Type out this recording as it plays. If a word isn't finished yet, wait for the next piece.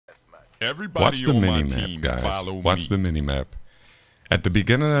Everybody Watch the on mini my map, team guys. follow Watch me. the mini map. At the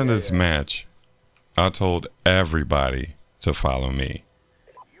beginning of this match, I told everybody to follow me.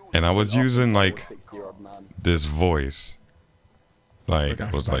 And I was using like this voice. Like I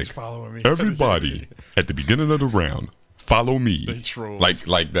was like, everybody at the beginning of the round, follow me. Like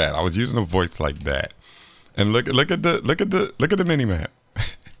that. I was using a voice like that. And look at the mini map.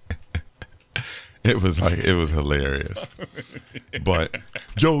 It was hilarious. But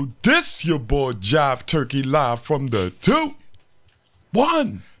yo, this your boy Jiveturkey live from the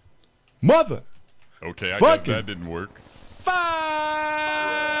 2-1 mother. Okay, I guess that didn't work.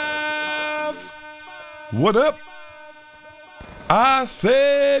 5. What up? I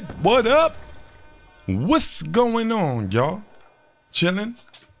said, what up? What's going on, y'all? Chilling?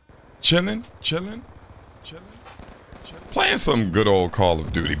 Playing some good old Call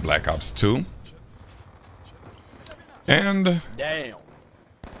of Duty Black Ops 2. And damn.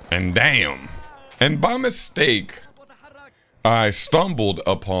 And by mistake, I stumbled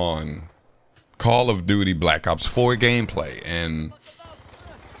upon Call of Duty Black Ops 4 gameplay,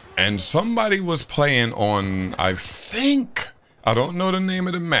 and somebody was playing on, I don't know the name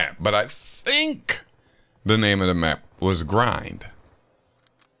of the map, but I think the name of the map was Grind.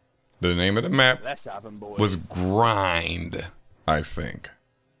 The name of the map was Grind, I think.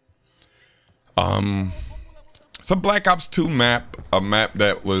 It's a Black Ops 2 map, a map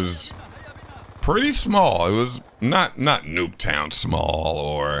that was pretty small. It was not Nuketown small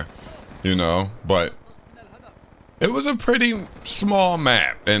or, you know, but it was a pretty small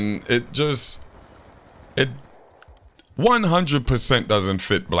map, and it 100% doesn't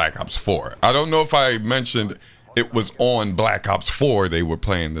fit Black Ops 4. I don't know if I mentioned it was on Black Ops 4 they were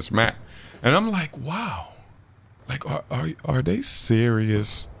playing this map. And I'm like, wow. Like, are they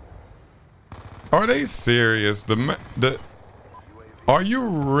serious? Are they serious? Are you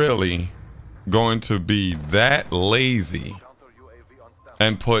really going to be that lazy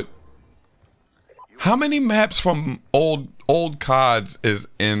and put... How many maps from old CODs is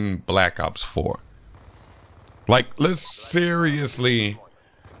in Black Ops 4? Like, let's seriously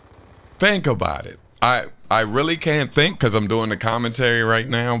think about it. I really can't think because I'm doing the commentary right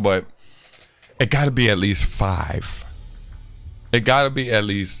now, but it got to be at least 5. It got to be at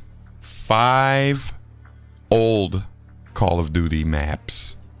least 5 old Call of Duty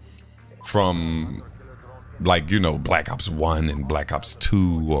maps from, like, you know, Black Ops 1 and Black Ops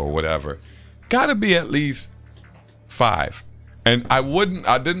 2 or whatever. Gotta be at least 5. And I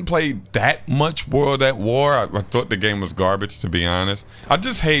didn't play that much World at War. I thought the game was garbage, to be honest. I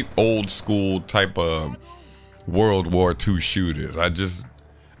just hate old school type of World War II shooters.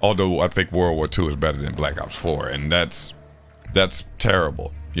 Although I think World War II is better than Black Ops 4, and that's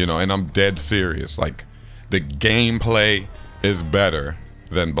terrible, you know, and I'm dead serious. Like, the gameplay is better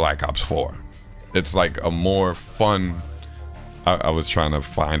than Black Ops 4. It's like a more fun... I was trying to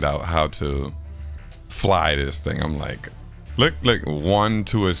find out how to fly this thing. I'm like, look, 1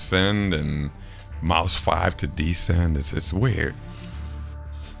 to ascend and mouse 5 to descend. It's weird.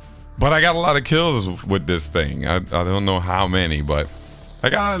 But I got a lot of kills with this thing. I don't know how many, but I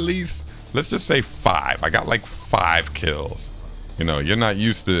got at least, let's just say 5. I got like 5 kills. You know, you're not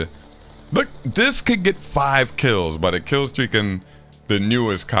used to... Look, this could get 5 kills, but a kill streak in the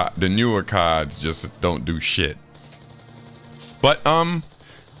newer CODs just don't do shit. But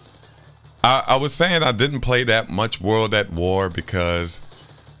I was saying I didn't play that much World at War because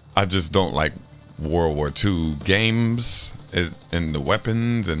I just don't like World War II games and the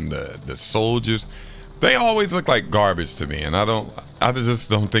weapons and the soldiers. They always look like garbage to me, and I just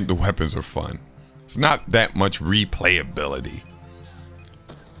don't think the weapons are fun. It's not that much replayability.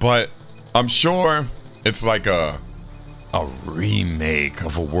 But I'm sure it's like a remake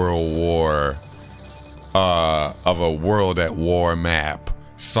of a World at War map,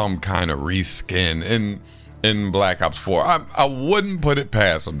 some kind of reskin in Black Ops 4. I wouldn't put it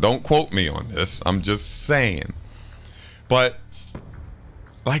past them. Don't quote me on this. I'm just saying. But,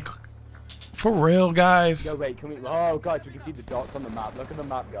 like, for real, guys. Yo, wait, oh, guys, we can see the dots on the map. Look at the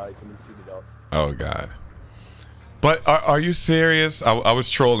map, guys, and we can see the dots. Oh, God. But are you serious? I was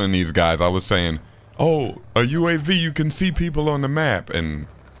trolling these guys. I was saying, oh, a UAV, you can see people on the map. And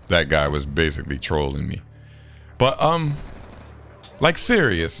that guy was basically trolling me. But, like,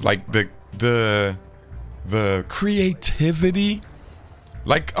 serious, like, the creativity,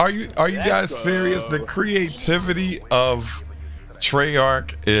 like, are you guys serious? The creativity of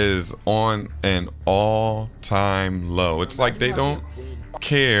Treyarch is on an all-time low. It's like they don't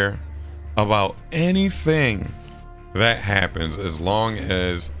care about anything that happens as long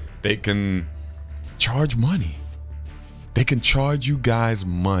as they can charge money. They can charge you guys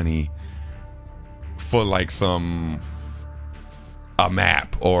money for like a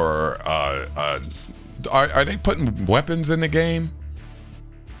map or are they putting weapons in the game?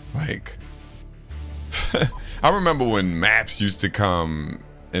 Like, I remember when maps used to come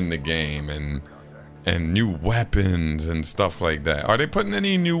in the game and new weapons and stuff like that. Are they putting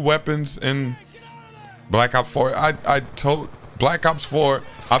any new weapons in Black Ops 4? I told Black Ops 4,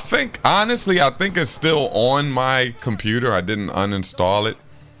 I think it's still on my computer. I didn't uninstall it.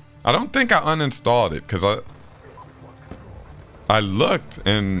 I don't think I uninstalled it because I looked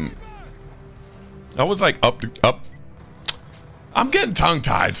and I was like up. I'm getting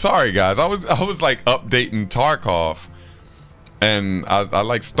tongue-tied. Sorry guys. I was like updating Tarkov and I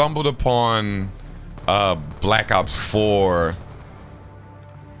like stumbled upon Black Ops 4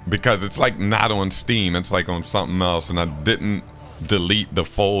 because it's like not on Steam. It's like on something else, and I didn't delete the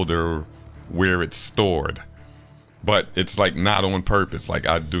folder where it's stored. But it's like not on purpose. Like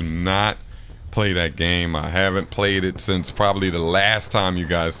I do not play that game. I haven't played it since probably the last time you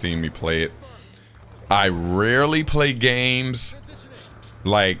guys seen me play it. I rarely play games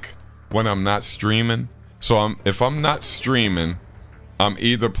like when I'm not streaming. So if I'm not streaming, I'm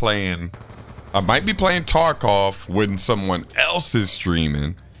either playing, I might be playing Tarkov when someone else is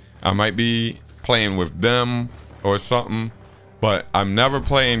streaming. I might be playing with them or something, but I'm never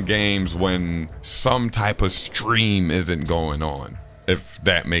playing games when some type of stream isn't going on, if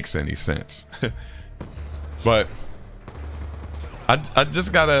that makes any sense. But I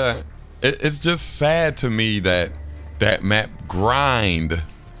just gotta, it's just sad to me that that map Grind,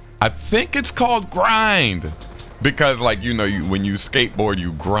 I think it's called Grind, because like, you know, when you skateboard,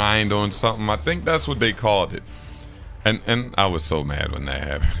 you grind on something. I think that's what they called it. And I was so mad when that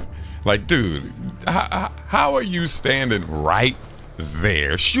happened. Like, dude, how are you standing right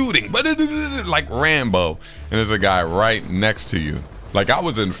there shooting, but like Rambo, and there's a guy right next to you? Like, I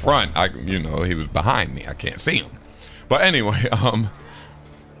was in front, you know, he was behind me. I can't see him. But anyway,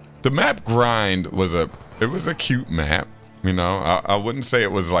 the map Grind was a cute map. You know, I wouldn't say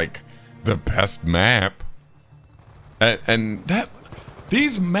it was like the best map. And that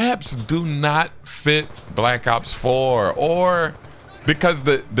these maps do not fit Black Ops 4, or because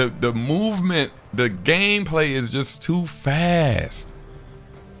the movement, the gameplay is just too fast.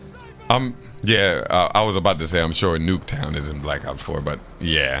 Yeah, I was about to say I'm sure Nuketown is in Black Ops 4, but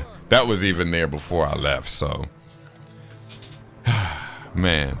yeah, that was even there before I left. So,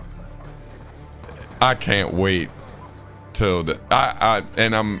 man, I can't wait till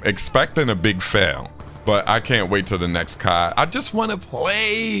and I'm expecting a big fail, but I can't wait till the next COD. I just want to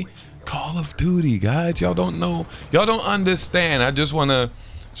play Call of Duty, guys. Y'all don't know, y'all don't understand. I just want to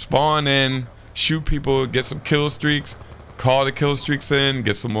spawn in, shoot people, get some kill streaks, call the kill streaks in,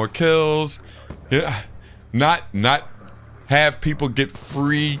 get some more kills. Yeah, not have people get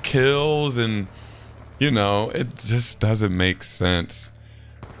free kills, and you know, it just doesn't make sense.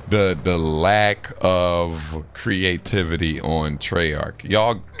 The lack of creativity on Treyarch.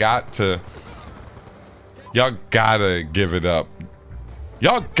 Y'all gotta give it up.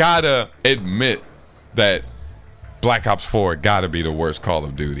 Y'all gotta admit that Black Ops 4 gotta be the worst Call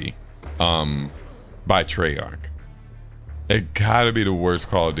of Duty by Treyarch. It gotta be the worst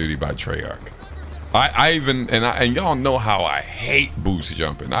Call of Duty by Treyarch. And y'all know how I hate boost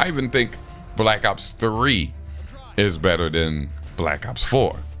jumping. I even think Black Ops 3 is better than Black Ops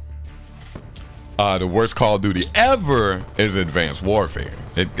 4. The worst Call of Duty ever is Advanced Warfare.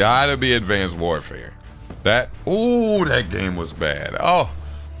 It gotta be Advanced Warfare. That game was bad. Oh,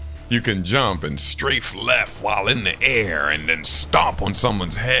 you can jump and strafe left while in the air and then stomp on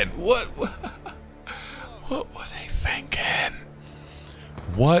someone's head. What were they thinking?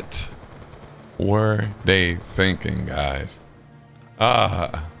 What were they thinking, guys?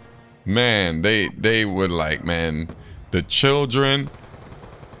 Man, they were like, man, the children.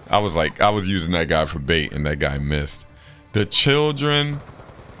 I was using that guy for bait and that guy missed. The children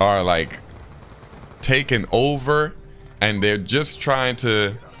are like taking over, and they're just trying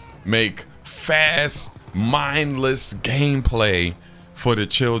to make fast, mindless gameplay for the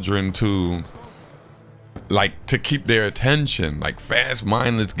children to keep their attention, like fast,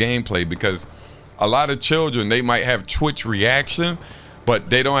 mindless gameplay, because a lot of children, they might have Twitch reaction, but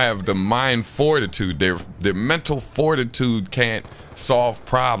they don't have the mind fortitude. Their mental fortitude can't solve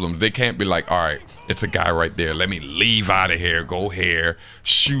problems. They can't be like, all right, it's a guy right there, let me leave out of here, go here,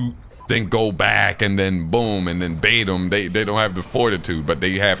 shoot, then go back, and then boom, and then bait them. They don't have the fortitude, but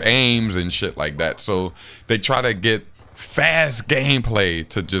they have aims and shit like that. So they try to get fast gameplay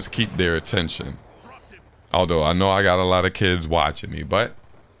to just keep their attention. Although I know I got a lot of kids watching me, but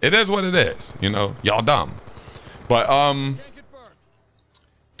it is what it is. You know, y'all dumb. But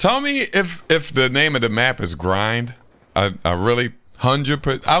Tell me if the name of the map is grind. I really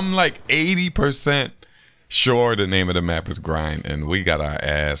 100%. I'm like 80% sure the name of the map is grind, and we got our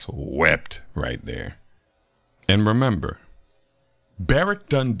ass whipped right there. And remember, Barrack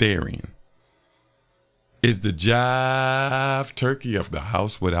Dundarian is the Jive Turkey of the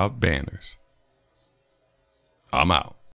house without banners. I'm out.